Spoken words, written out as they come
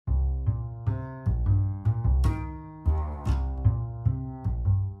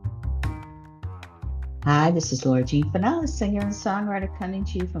Hi, this is Laura Jean Finella, singer and songwriter coming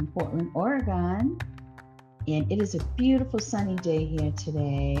to you from Portland, Oregon. And it is a beautiful sunny day here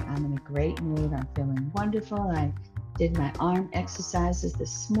today. I'm in a great mood. I'm feeling wonderful. I did my arm exercises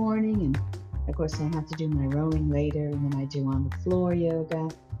this morning, and of course, I have to do my rowing later, and then I do on the floor yoga.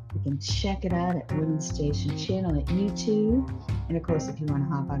 You can check it out at Women's Station Channel at YouTube. And of course, if you want to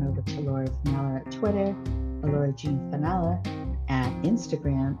hop on over to Laura Finella at Twitter, or Laura Jean Finella at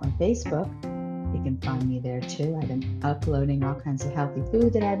Instagram or Facebook, you can find me there too. I've been uploading all kinds of healthy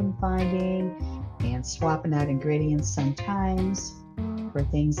food that I've been finding and swapping out ingredients sometimes for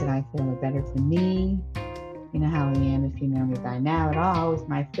things that I feel are better for me. You know how I am if you know me by now at all with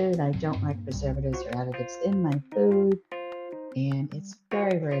my food. I don't like preservatives or additives in my food. And it's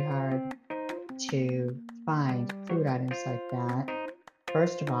very, very hard to find food items like that,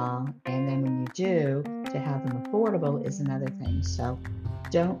 first of all. And then when you do, to have them affordable is another thing. So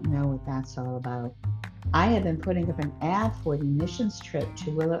don't know what that's all about. I have been putting up an ad for the missions trip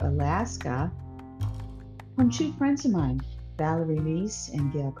to Willow, Alaska from two friends of mine, Valerie Reese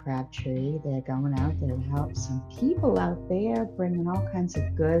and Gail Crabtree. They're going out there to help some people out there, bringing all kinds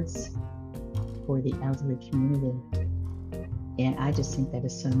of goods for the elderly community. And I just think that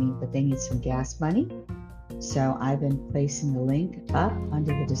is so neat, but they need some gas money. So I've been placing the link up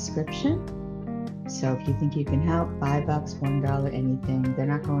under the description. So if you think you can help, $5, $1, anything. They're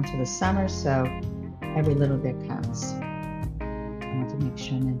not going to the summer, so every little bit counts. I want to make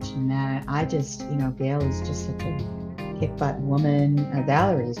sure I mention that. I just, Gail is just such a kick-butt woman.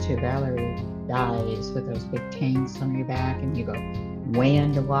 Valerie is too. Valerie dives with those big tanks on your back, and you go way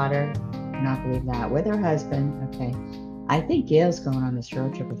underwater. Cannot believe that. With her husband, okay. I think Gail's going on this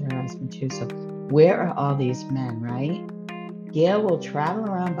road trip with her husband too. So where are all these men, right? Gail will travel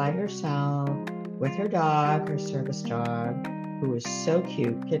around by herself with her dog, her service dog, who is so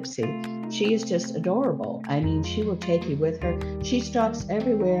cute, Pipsy. She is just adorable. I mean, she will take you with her. She stops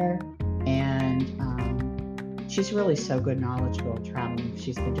everywhere, and she's really so good, knowledgeable traveling.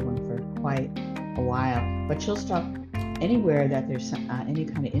 She's been doing for quite a while, but she'll stop anywhere that there's any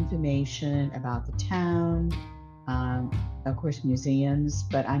kind of information about the town. Of course, museums,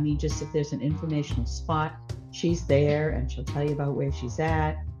 but I mean, just if there's an informational spot, she's there and she'll tell you about where she's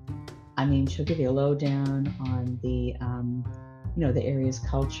at. I mean, she'll give you a lowdown on the, the area's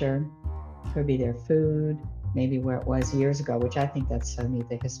culture. Could be their food, maybe where it was years ago, which I think that's so neat,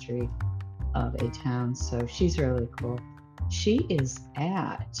 the history of a town. So she's really cool. She is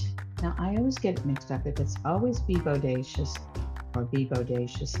now I always get it mixed up if it's always Be Bodacious or Be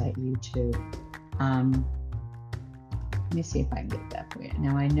Bodacious at YouTube. Let me see if I can get that for you.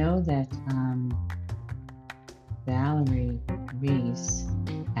 Now I know that Valerie Reese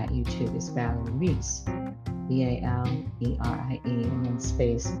at YouTube is Valerie Reese, Valerie, and then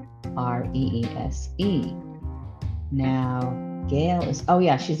space Reese. Now Gail is,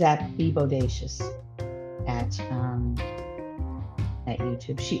 she's at Be Bodacious at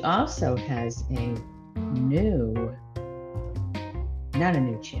YouTube. She also has not a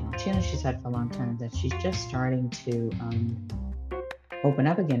new channel she's had for a long time that she's just starting to open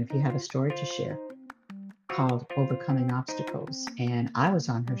up again, if you have a story to share, called Overcoming Obstacles. And I was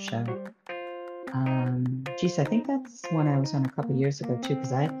on her show. I think that's one I was on a couple years ago too,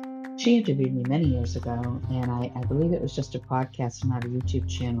 because she interviewed me many years ago, and I believe it was just a podcast, not a YouTube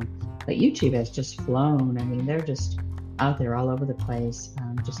channel. But YouTube has just flown. I mean, they're just out there all over the place,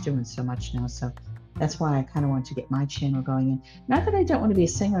 just doing so much now. So that's why I kind of want to get my channel going. And not that I don't want to be a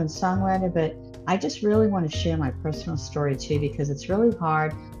singer and songwriter, but I just really want to share my personal story too, because it's really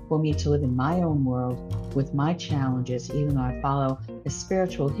hard for me to live in my own world with my challenges, even though I follow a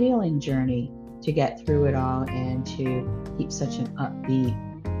spiritual healing journey to get through it all and to keep such an upbeat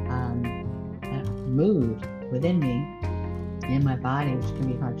mood within me and my body, which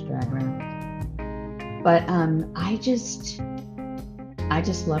can be hard to drag around. But I just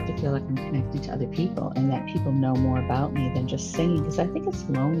love to feel like I'm connected to other people and that people know more about me than just singing, because I think it's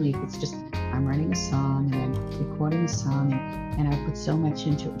lonely if it's just I'm writing a song and I'm recording a song and I put so much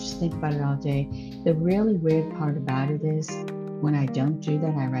into it, just think about it all day. The really weird part about it is when I don't do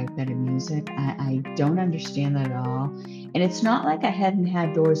that, I write better music. I don't understand that at all. And it's not like I hadn't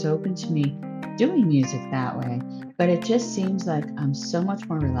had doors open to me doing music that way, but it just seems like I'm so much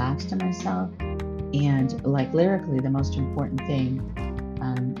more relaxed in myself. And like lyrically, the most important thing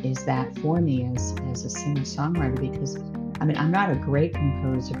is that for me as a singer-songwriter, because I mean, I'm not a great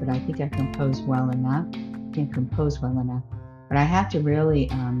composer, but I think I compose well enough. I can compose well enough, but I have to really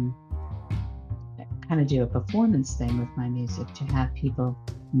kind of do a performance thing with my music to have people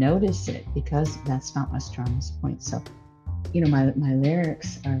notice it, because that's not my strongest point. So my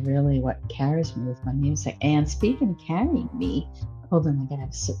lyrics are really what carries me with my music. And speaking of carrying me, hold on, I gotta have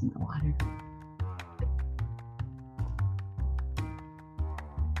a sip in the water.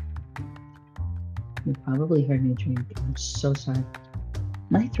 You probably heard me drink. I'm so sorry.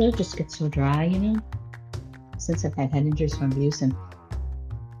 My throat just gets so dry, since I've had head injuries from abuse. And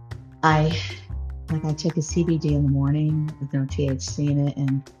I take a CBD in the morning with no THC in it.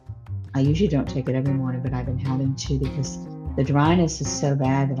 And I usually don't take it every morning, but I've been having to because the dryness is so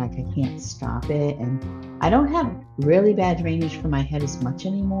bad that I can't stop it. And I don't have really bad drainage from my head as much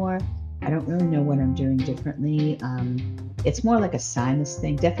anymore. I don't really know what I'm doing differently. It's more like a sinus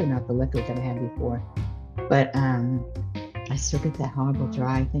thing, definitely not the liquid that I had before. But I still get that horrible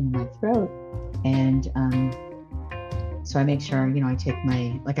dry thing in my throat. And so I make sure, I take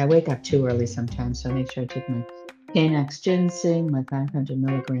I wake up too early sometimes. So I make sure I take my Panax ginseng, my 500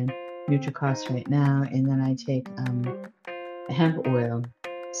 milligram Nutricos right now. And then I take a hemp oil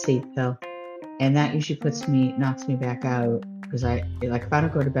seed pill. And that usually knocks me back out. Because if I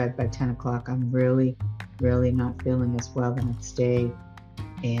don't go to bed by 10 o'clock, I'm really, really not feeling as well the next day.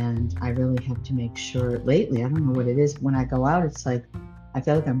 And I really have to make sure lately, I don't know what it is. When I go out, it's like, I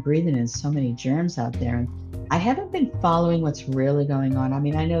feel like I'm breathing in so many germs out there. And I haven't been following what's really going on. I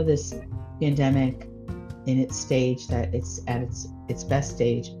mean, I know this pandemic in its stage, that it's at its best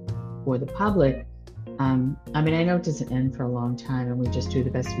stage for the public. I mean, I know it doesn't end for a long time and we just do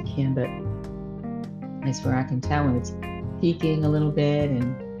the best we can, but I swear I can tell when it's peaking a little bit,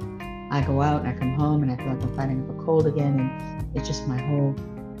 and I go out and I come home and I feel like I'm fighting up a cold again, and it's just my whole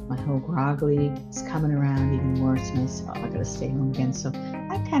groggly is coming around even worse, and I gotta stay home again. So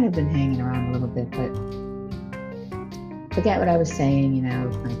I've kind of been hanging around a little bit, but forget what I was saying,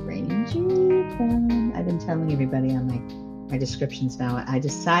 my brain juice. I've been telling everybody on my descriptions now. I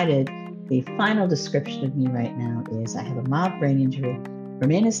decided the final description of me right now is I have a mild brain injury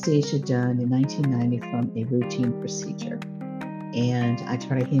from anesthesia done in 1990 from a routine procedure. And I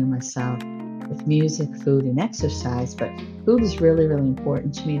try to heal myself with music, food, and exercise. But food is really, really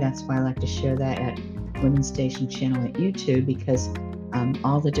important to me. That's why I like to share that at Women's Station channel at YouTube, because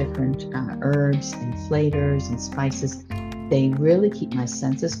all the different herbs and flavors and spices, they really keep my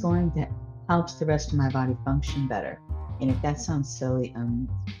senses going. That helps the rest of my body function better. And if that sounds silly,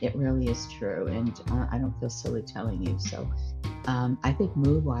 it really is true. And I don't feel silly telling you. So I think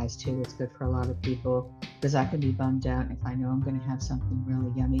mood-wise too, it's good for a lot of people, because I can be bummed out if I know I'm going to have something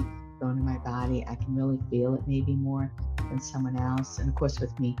really yummy going in my body. I can really feel it maybe more than someone else. And of course,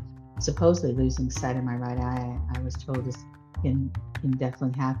 with me supposedly losing sight of my right eye, I was told this can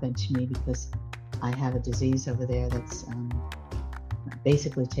definitely happen to me because I have a disease over there that's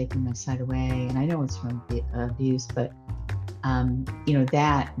basically taking my sight away. And I know it's from abuse, but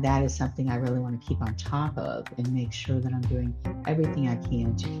that is something I really want to keep on top of and make sure that I'm doing everything I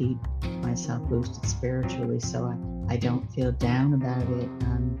can to keep myself boosted spiritually, so I don't feel down about it,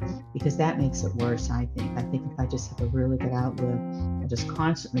 because that makes it worse. I think if I just have a really good outlook, I just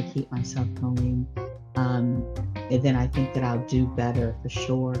constantly keep myself going, and then I think that I'll do better for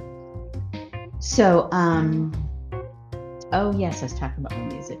sure. So, oh yes, I was talking about my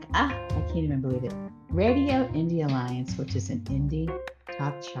music. I can't even believe it. Radio Indie Alliance, which is an indie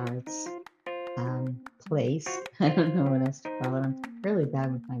top charts place. I don't know what else to call it. I'm really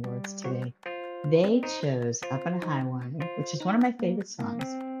bad with my words today. They chose Up on a High Wire, which is one of my favorite songs,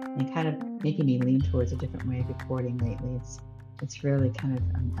 and kind of making me lean towards a different way of recording lately. It's really kind of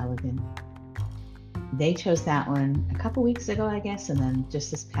elegant. They chose that one a couple weeks ago, I guess, and then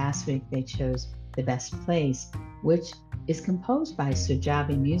just this past week they chose The Best Place, which is composed by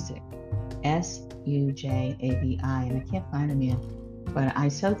Sujabi Music, Sujabi, and I can't find him yet, but I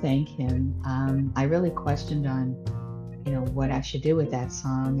so thank him. I really questioned on, what I should do with that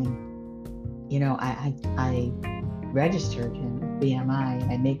song, and I registered him with BMI,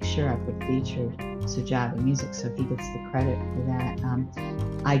 and I make sure I put featured Sujabi Music so he gets the credit for that.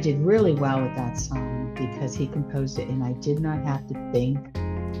 I did really well with that song because he composed it, and I did not have to think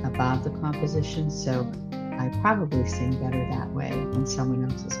about the composition, so I probably sing better that way when someone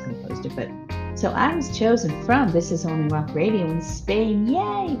else has composed it. But so I was chosen from This Is Only Rock Radio in Spain,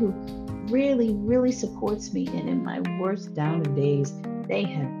 yay, who really, really supports me. And in my worst down of days, they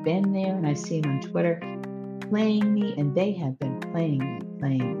have been there, and I see them on Twitter playing me, and they have been playing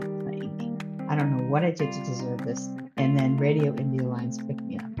me. I don't know what I did to deserve this. And then Radio Indie Alliance picked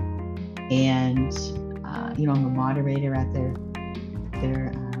me up. And, I'm a moderator at their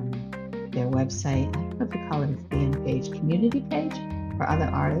website. I don't know if we call it a fan page, community page for other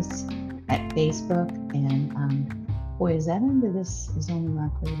artists at Facebook. And boy, is that under This Is Only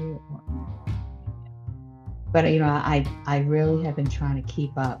Rock Radio? But I really have been trying to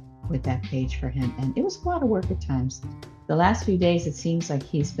keep up with that page for him, and it was a lot of work at times. The last few days, it seems like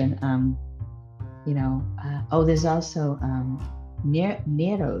he's been, oh, there's also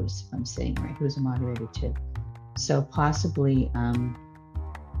Neros, if I'm saying right, who's a moderator too. So possibly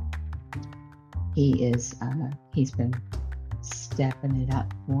he's been stepping it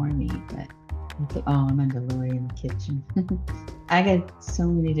up for me. But I'm under Lori in the kitchen. I got so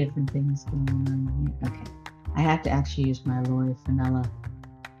many different things going on here. Okay, I have to actually use my Lori Finella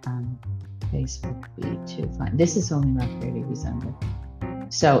Facebook feed to find. This is only Rock Radio he's under.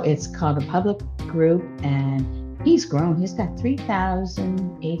 So it's called a public group, and he's grown. He's got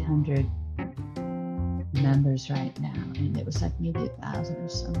 3,800 members right now, and it was like maybe 1,000 or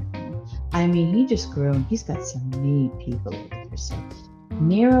something. I mean, he just grew, and he's got some neat people over there. So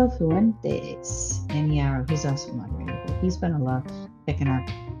Nero Fuentes and Yarrow, he's also moderator, but he's been a lot picking up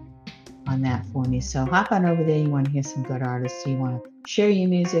on that for me. So hop on over there. You want to hear some good artists, you want to share your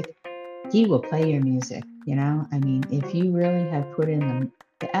music, he will play your music. I mean, if you really have put in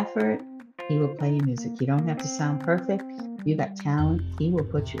the effort, he will play your music. You don't have to sound perfect. You got talent, he will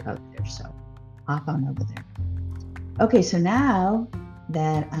put you out there. So hop on over there. Okay, so now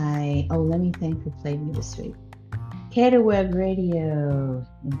that let me thank who played me this week. Caterweb Radio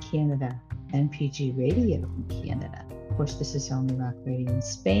in Canada, MPG Radio in Canada. Of course, this is Only Rock Radio in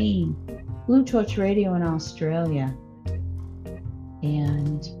Spain, Blue Torch Radio in Australia,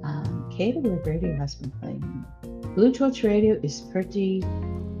 and Caterweb Radio has been playing. Blue Torch Radio is pretty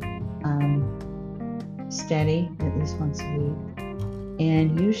steady, at least once a week,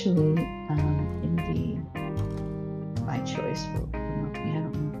 and usually Indie by Choice will promote me. I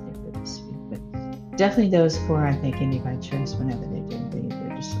don't know if they were this week, but definitely those four, I think, Indie by Choice, whenever they do,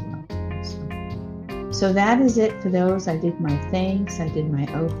 they're just so well. So that is it for those. I did my thanks, I did my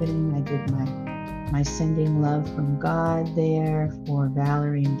opening, I did my sending love from God there for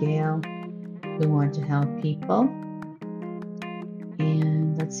Valerie and Gail, who want to help people.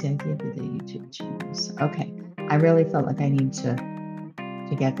 And let's see, I gave you the YouTube channels. Okay, I really felt like I need to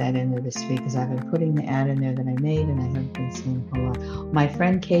get that in there this week, because I've been putting the ad in there that I made, and I haven't been saying a whole lot. My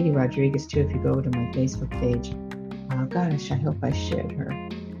friend Katie Rodriguez too, if you go to my Facebook page, gosh, I hope I shared her.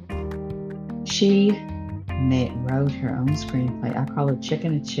 She wrote her own screenplay. I call it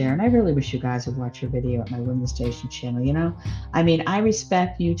Chicken a Chair, and I really wish you guys would watch her video at my Women's Station channel. I mean, I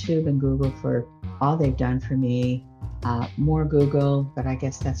respect YouTube and Google for all they've done for me. More Google, but I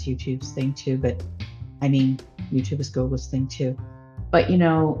guess that's YouTube's thing too. But I mean, YouTube is Google's thing too. But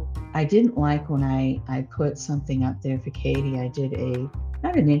I didn't like when I put something up there for Katie. I did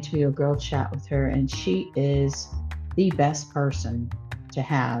not an interview, a girl chat with her, and she is the best person to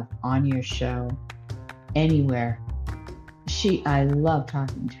have on your show anywhere. I love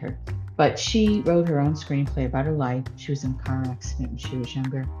talking to her, but she wrote her own screenplay about her life. She was in a car accident when she was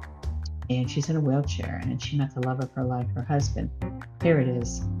younger, and she's in a wheelchair, and she met the love of her life, her husband. Here it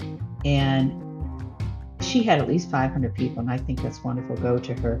is. And she had at least 500 people, and I think that's wonderful. Go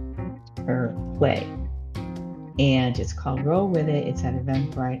to her play. And it's called Roll With It. It's at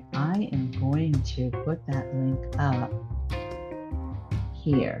Eventbrite. I am going to put that link up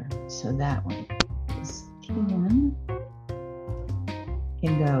here. So that one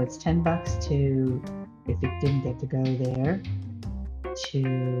can go. It's $10 to, if it didn't get to go there,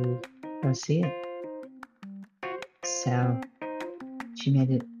 to go see it. So she made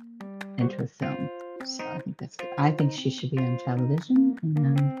it into a film. So I think that's good. I think she should be on television.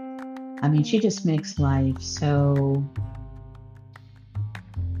 And I mean, she just makes life so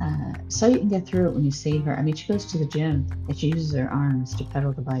you can get through it when you see her. I mean, she goes to the gym and she uses her arms to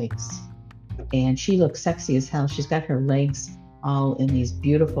pedal the bikes, and she looks sexy as hell. She's got her legs all in these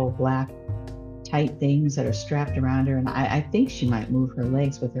beautiful black tight things that are strapped around her, and I think she might move her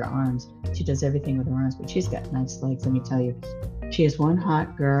legs with her arms. She does everything with her arms, but she's got nice legs, let me tell you. She is one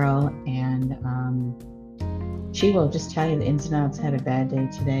hot girl, and she will just tell you the ins and outs. Had a bad day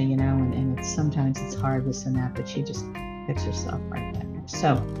today, and sometimes it's hard, this and that, but she just picks herself right back.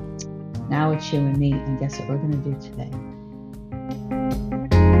 So now it's you and me, and guess what we're going to do today?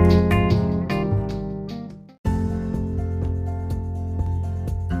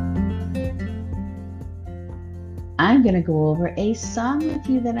 I'm going to go over a song with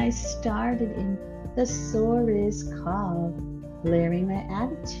you that I started in thesaurus called Blaring My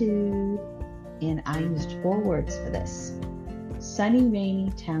Attitude, and I used 4 words for this: sunny,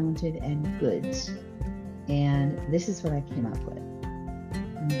 rainy, talented, and good. And this is what I came up with.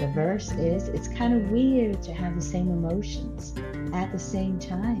 And the verse is, it's kind of weird to have the same emotions at the same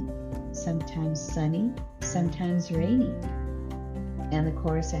time. Sometimes sunny, sometimes rainy. And the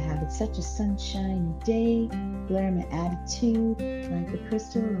chorus I have, it's such a sunshiny day, blur my attitude, like the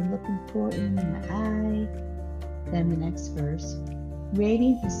crystal I'm looking for in my eye. Then the next verse,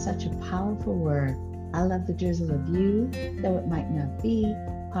 radiant is such a powerful word. I love the drizzle of you, though it might not be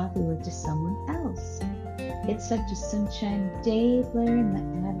popular to someone else. It's such a sunshiny day, blaring my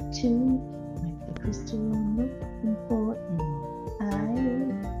attitude, like the crystal I'm looking for in my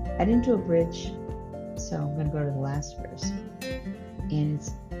eye. I didn't do a bridge, so I'm going to go to the last verse. And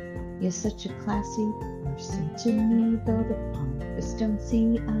it's, you're such a classy person to me, though the pompous don't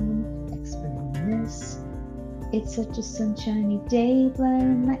see I'm an expert in this. It's such a sunshiny day,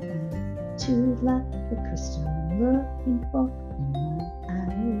 blaring my attitude, like the crystal I'm looking for in my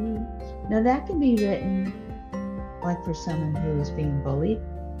eye. Now that can be written like for someone who is being bullied,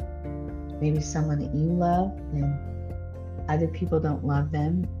 maybe someone that you love and other people don't love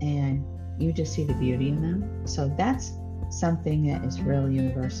them and you just see the beauty in them. So that's something that is really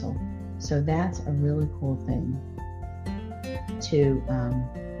universal. So that's a really cool thing to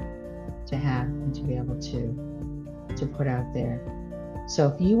have and to be able to put out there. So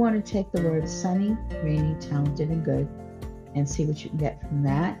if you want to take the word sunny, rainy, talented, and good and see what you can get from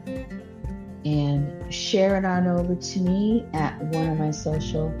that and share it on over to me at one of my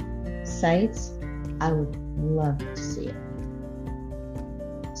social sites, I would love to see it.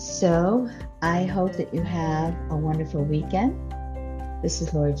 So I hope that you have a wonderful weekend. This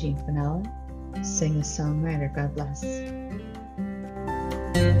is Lori Jean Finella, singer-songwriter. God bless.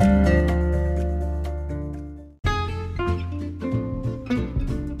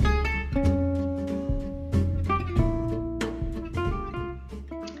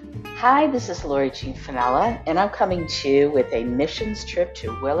 Hi, this is Lori Jean Finella, and I'm coming to you with a missions trip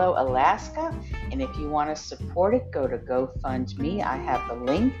to Willow, Alaska. And if you want to support it, go to GoFundMe. I have the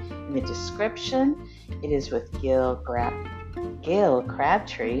link in the description. It is with Gil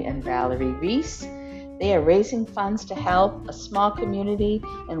Crabtree and Valerie Reese. They are raising funds to help a small community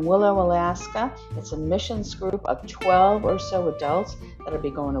in Willow, Alaska. It's a missions group of 12 or so adults that will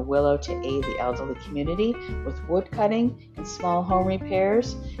be going to Willow to aid the elderly community with wood cutting and small home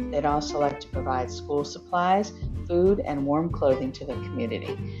repairs. They'd also like to provide school supplies, food, and warm clothing to the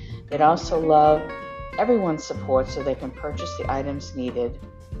community. They'd also love everyone's support so they can purchase the items needed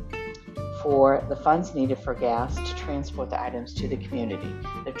for the funds needed for gas to transport the items to the community.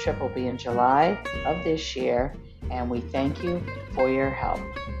 The trip will be in July of this year, and we thank you for your help.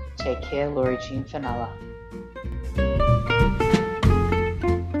 Take care, Lori Jean Finella.